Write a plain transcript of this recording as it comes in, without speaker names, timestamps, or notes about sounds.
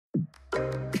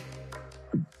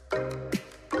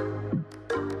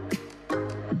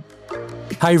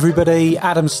Hey everybody,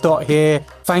 Adam Stott here.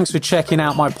 Thanks for checking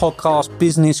out my podcast,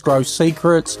 Business Growth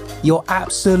Secrets. You're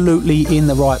absolutely in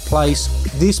the right place.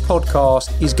 This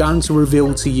podcast is going to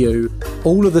reveal to you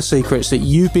all of the secrets that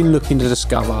you've been looking to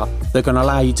discover that are going to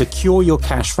allow you to cure your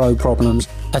cash flow problems,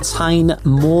 attain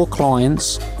more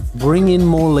clients, bring in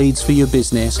more leads for your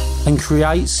business, and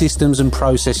create systems and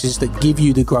processes that give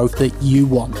you the growth that you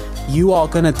want. You are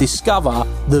going to discover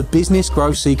the business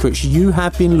growth secrets you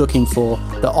have been looking for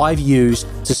that I've used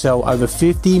to sell over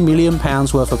 £50 million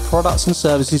worth of products and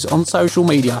services on social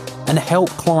media and help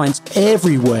clients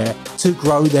everywhere to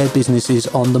grow their businesses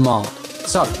on demand.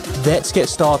 So let's get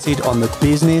started on the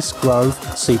Business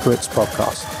Growth Secrets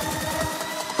podcast.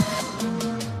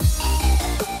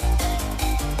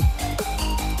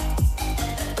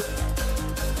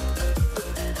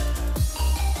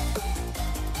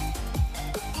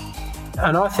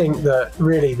 And I think that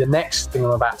really the next thing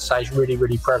I'm about to say is really,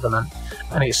 really prevalent.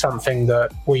 And it's something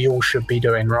that we all should be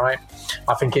doing, right?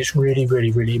 I think it's really,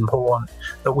 really, really important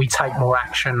that we take more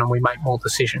action and we make more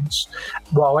decisions.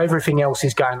 While everything else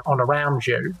is going on around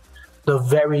you, the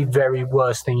very, very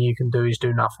worst thing you can do is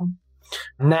do nothing.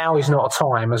 Now is not a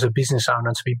time as a business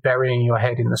owner to be burying your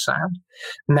head in the sand.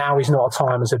 Now is not a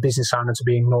time as a business owner to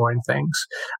be ignoring things.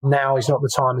 Now is not the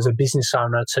time as a business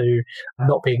owner to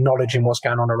not be acknowledging what's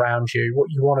going on around you. What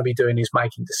you want to be doing is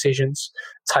making decisions,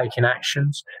 taking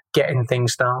actions, getting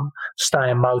things done,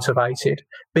 staying motivated.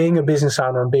 Being a business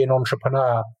owner and being an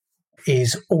entrepreneur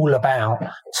is all about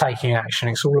taking action.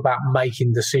 It's all about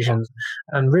making decisions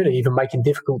and really even making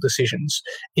difficult decisions.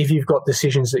 If you've got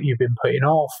decisions that you've been putting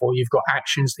off or you've got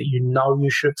actions that you know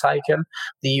you should have taken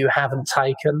that you haven't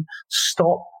taken,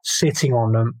 stop sitting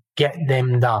on them. Get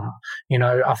them done. You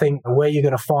know, I think where you're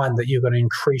going to find that you're going to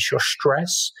increase your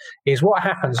stress is what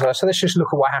happens. So let's just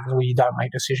look at what happens when you don't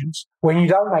make decisions. When you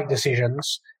don't make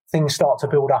decisions, things start to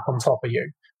build up on top of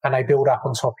you. And they build up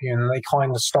on top of you and they kind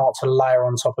of start to layer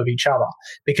on top of each other.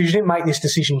 Because you didn't make this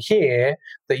decision here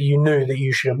that you knew that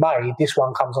you should have made, this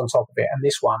one comes on top of it, and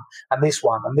this one, and this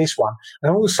one, and this one.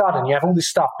 And all of a sudden you have all this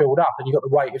stuff build up and you've got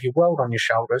the weight of your world on your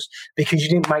shoulders because you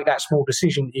didn't make that small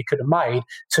decision that you could have made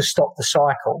to stop the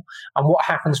cycle. And what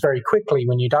happens very quickly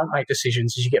when you don't make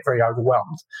decisions is you get very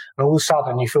overwhelmed. And all of a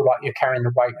sudden you feel like you're carrying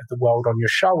the weight of the world on your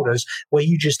shoulders where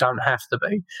you just don't have to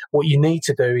be. What you need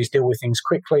to do is deal with things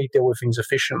quickly, deal with things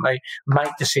efficiently, make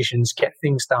decisions, get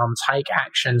things done, take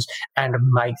actions, and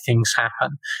make things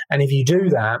happen. And if you do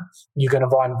that, you're going to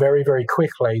find very, very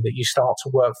quickly that you start to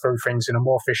work through things in a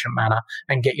more efficient manner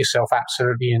and get yourself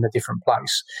absolutely in a different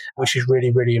place, which is really,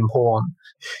 really important.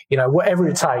 You know, whatever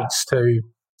it takes to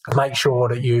make sure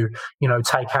that you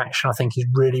take action, I think is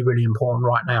really, really important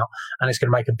right now. And it's going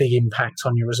to make a big impact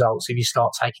on your results if you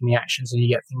start taking the actions and you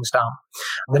get things done.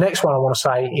 The next one I want to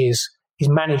say is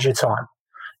manage your time.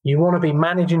 You want to be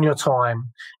managing your time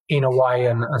in a way,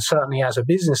 and certainly as a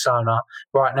business owner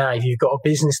right now, if you've got a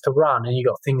business to run and you've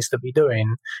got things to be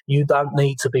doing, you don't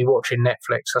need to be watching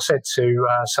Netflix. I said to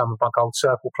some of my Gold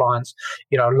Circle clients,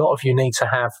 a lot of you need to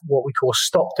have what we call a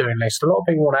stop doing list. A lot of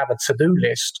people want to have a to-do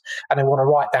list and they want to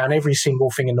write down every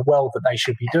single thing in the world that they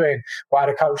should be doing. Well, I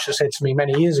had a coach that said to me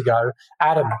many years ago,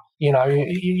 Adam, you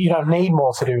don't need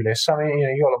more to-do lists. I mean,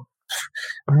 you've got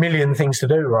a million things to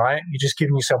do, right? You're just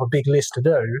giving yourself a big list to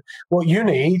do. What you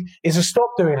need is a stop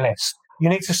doing list. You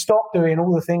need to stop doing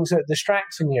all the things that are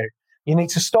distracting you. You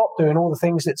need to stop doing all the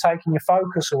things that are taking your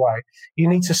focus away. You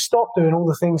need to stop doing all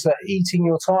the things that are eating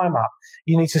your time up.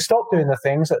 You need to stop doing the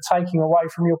things that are taking away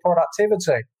from your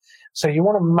productivity. So you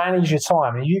want to manage your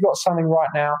time. And you've got something right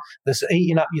now that's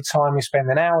eating up your time. You're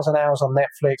spending hours and hours on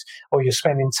Netflix, or you're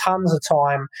spending tons of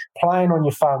time playing on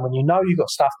your phone when you know you've got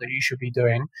stuff that you should be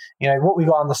doing. What we've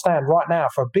got to understand right now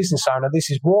for a business owner, this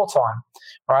is wartime,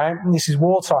 right? And this is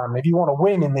wartime. If you want to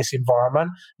win in this environment,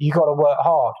 you've got to work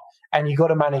hard. And you've got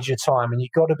to manage your time, and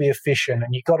you've got to be efficient,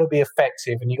 and you've got to be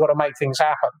effective, and you've got to make things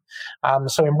happen.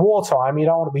 So in wartime, you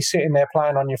don't want to be sitting there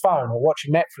playing on your phone or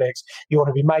watching Netflix. You want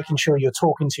to be making sure you're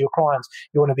talking to your clients.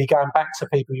 You want to be going back to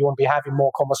people. You want to be having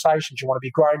more conversations. You want to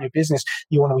be growing your business.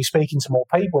 You want to be speaking to more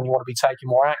people, and you want to be taking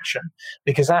more action,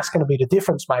 because that's going to be the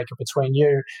difference maker between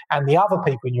you and the other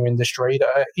people in your industry that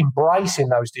are embracing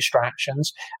those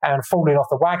distractions and falling off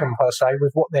the wagon, per se,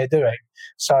 with what they're doing.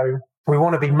 So we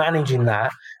want to be managing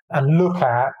that and look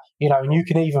at, and you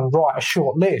can even write a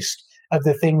short list of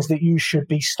the things that you should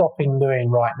be stopping doing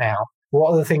right now.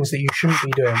 What are the things that you shouldn't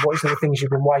be doing? What is the things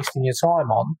you've been wasting your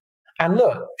time on? And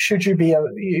look, should you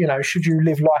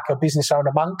live like a business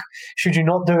owner monk? Should you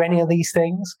not do any of these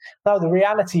things? No, the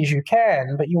reality is you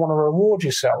can, but you want to reward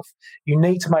yourself. You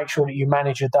need to make sure that you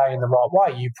manage your day in the right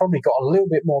way. You've probably got a little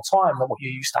bit more time than what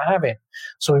you're used to having.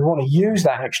 So we want to use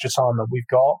that extra time that we've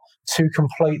got to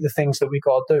complete the things that we've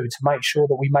got to do, to make sure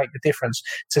that we make the difference,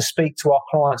 to speak to our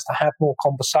clients, to have more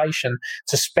conversation,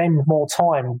 to spend more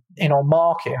time in our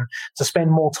marketing, to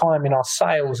spend more time in our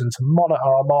sales, and to monitor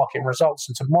our marketing results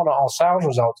and to monitor our sales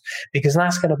results, because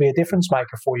that's going to be a difference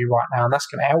maker for you right now, and that's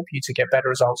going to help you to get better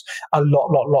results a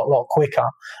lot quicker.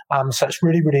 So it's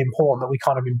really, really important that we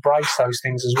kind of embrace those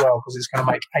things as well, because it's going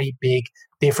to make a big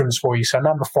difference for you. So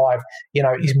number 5,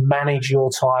 is manage your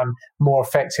time more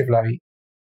effectively.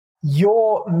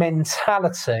 Your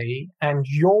mentality and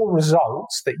your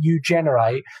results that you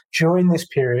generate during this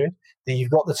period, that you've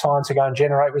got the time to go and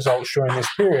generate results during this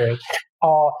period,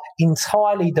 are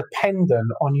entirely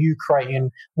dependent on you creating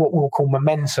what we'll call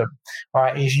momentum,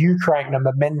 right? Is you creating a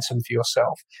momentum for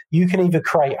yourself. You can either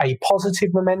create a positive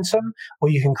momentum or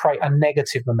you can create a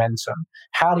negative momentum.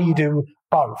 How do you do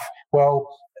both? Well,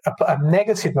 a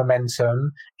negative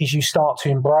momentum is you start to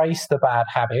embrace the bad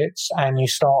habits and you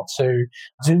start to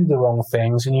do the wrong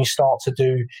things and you start to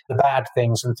do the bad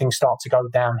things and things start to go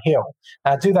downhill.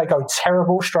 Now, do they go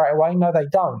terrible straight away? No, they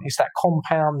don't. It's that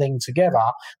compounding together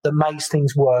that makes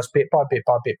things worse bit by bit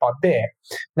by bit by bit.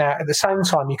 Now, at the same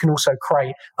time, you can also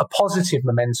create a positive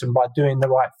momentum by doing the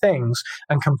right things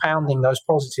and compounding those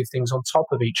positive things on top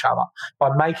of each other. By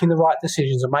making the right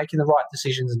decisions and taking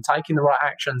the right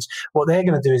actions, what they're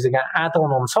going to do is they're going to add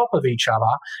on top of each other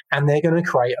and they're going to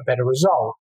create a better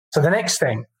result. So the next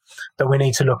thing that we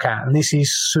need to look at, and this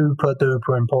is super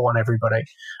duper important, everybody,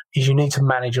 is you need to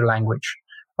manage your language,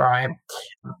 right?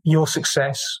 Your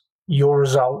success, your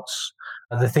results,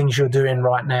 the things you're doing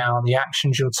right now, the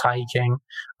actions you're taking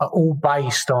are all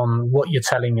based on what you're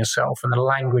telling yourself and the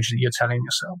language that you're telling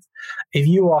yourself. If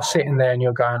you are sitting there and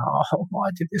you're going, oh, why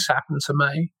did this happen to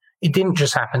me? It didn't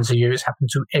just happen to you, it's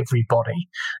happened to everybody.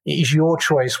 It is your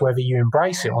choice whether you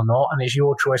embrace it or not, and it's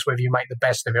your choice whether you make the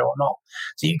best of it or not.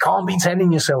 So you can't be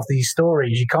telling yourself these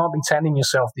stories. You can't be telling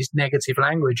yourself this negative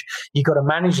language. You've got to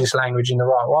manage this language in the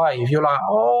right way. If you're like,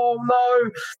 oh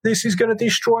no, this is going to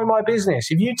destroy my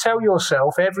business. If you tell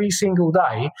yourself every single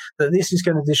day that this is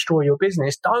going to destroy your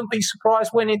business, don't be surprised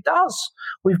when it does.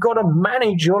 We've got to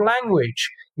manage your language.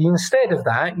 Instead of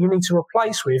that, you need to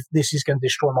replace with, this is going to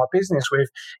destroy my business, with,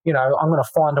 I'm going to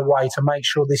find a way to make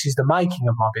sure this is the making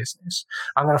of my business.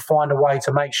 I'm going to find a way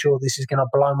to make sure this is going to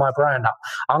blow my brand up.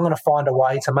 I'm going to find a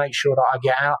way to make sure that I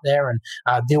get out there and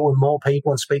deal with more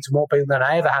people and speak to more people than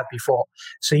I ever had before.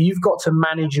 So you've got to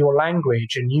manage your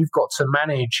language and you've got to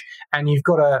manage and you've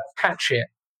got to catch it.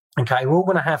 Okay, we're all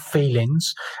going to have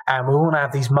feelings and we're all going to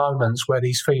have these moments where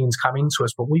these feelings come into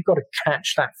us, but we've got to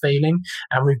catch that feeling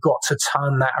and we've got to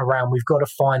turn that around. We've got to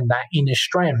find that inner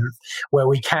strength where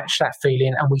we catch that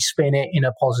feeling and we spin it in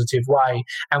a positive way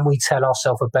and we tell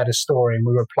ourselves a better story and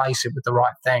we replace it with the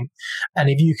right thing. And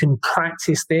if you can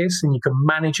practice this and you can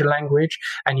manage your language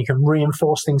and you can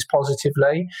reinforce things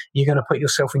positively, you're going to put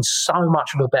yourself in so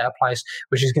much of a better place,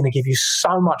 which is going to give you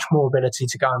so much more ability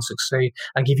to go and succeed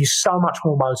and give you so much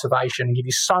more motivation and give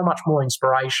you so much more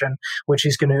inspiration, which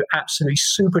is going to absolutely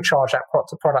supercharge that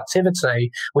productivity,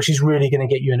 which is really going to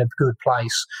get you in a good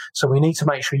place. So we need to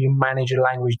make sure you manage your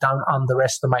language. Don't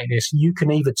underestimate this. You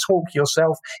can either talk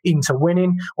yourself into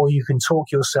winning or you can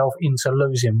talk yourself into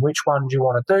losing. Which one do you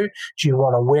want to do? Do you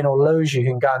want to win or lose? You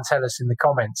can go and tell us in the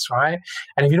comments, right?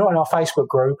 And if you're not in our Facebook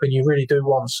group and you really do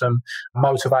want some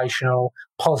motivational,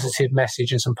 positive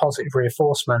message and some positive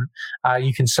reinforcement,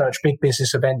 you can search Big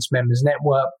Business Events Members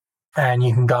Network and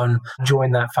you can go and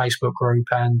join that Facebook group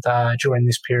and during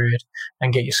this period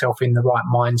and get yourself in the right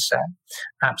mindset.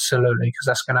 Absolutely, because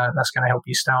that's gonna help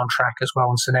you stay on track as well.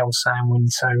 And Sunil's saying win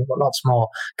too. We've got lots more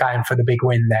going for the big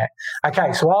win there.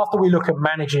 Okay, so after we look at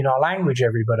managing our language,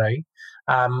 everybody,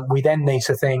 we then need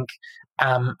to think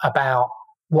about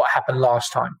what happened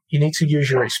last time. You need to use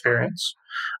your experience.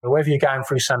 Whether you're going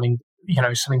through something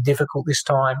difficult this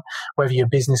time, whether your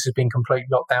business has been completely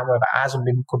locked down, whether it hasn't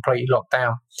been completely locked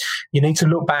down, you need to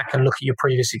look back and look at your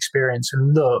previous experience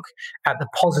and look at the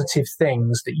positive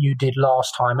things that you did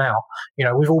last time out.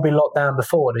 We've all been locked down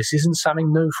before. This isn't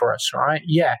something new for us, right?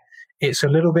 Yeah. It's a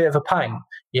little bit of a pain.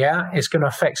 Yeah, it's going to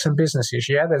affect some businesses.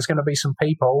 Yeah, there's going to be some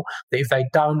people that if they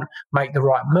don't make the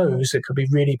right moves, that could be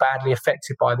really badly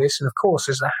affected by this. And of course,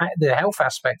 there's the health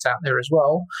aspect out there as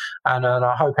well. And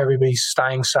I hope everybody's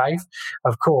staying safe,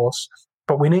 of course.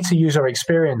 But we need to use our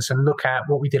experience and look at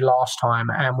what we did last time,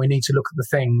 and we need to look at the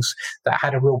things that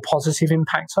had a real positive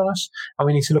impact on us, and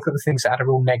we need to look at the things that had a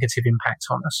real negative impact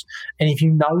on us. And if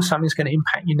you know something's going to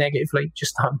impact you negatively,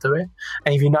 just don't do it.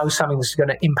 And if you know something that's going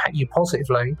to impact you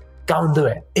positively, go and do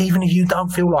it, even if you don't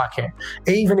feel like it,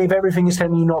 even if everything is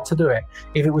telling you not to do it.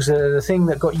 If it was the thing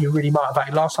that got you really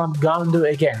motivated last time, go and do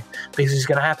it again, because it's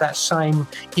going to have that same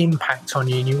impact on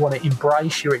you, and you want to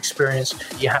embrace your experience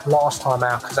you had last time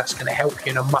out, because that's going to help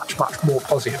you in a much, much more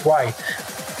positive way.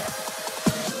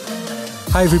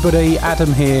 Hey everybody,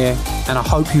 Adam here, and I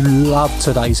hope you loved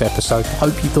today's episode. I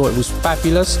hope you thought it was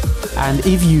fabulous, and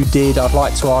if you did, I'd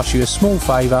like to ask you a small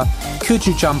favour. Could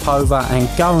you jump over and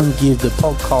go and give the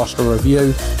podcast a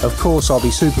review? Of course, I'll be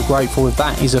super grateful if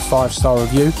that is a 5-star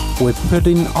review. We're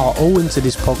putting our all into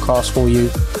this podcast for you,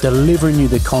 delivering you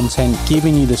the content,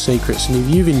 giving you the secrets, and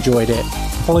if you've enjoyed it,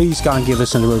 please go and give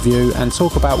us a review and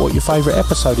talk about what your favourite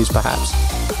episode is perhaps.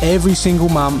 Every single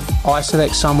month, I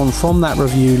select someone from that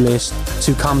review list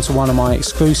to come to one of my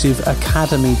exclusive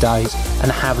Academy days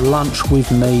and have lunch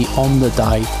with me on the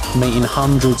day, meeting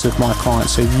hundreds of my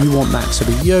clients. So if you want that to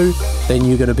be you, then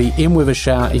you're going to be in with a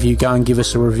shout if you go and give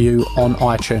us a review on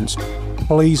iTunes.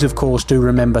 Please, of course, do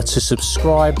remember to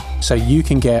subscribe so you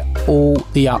can get all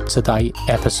the up-to-date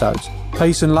episodes.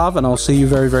 Peace and love, and I'll see you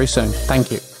very, very soon.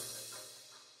 Thank you.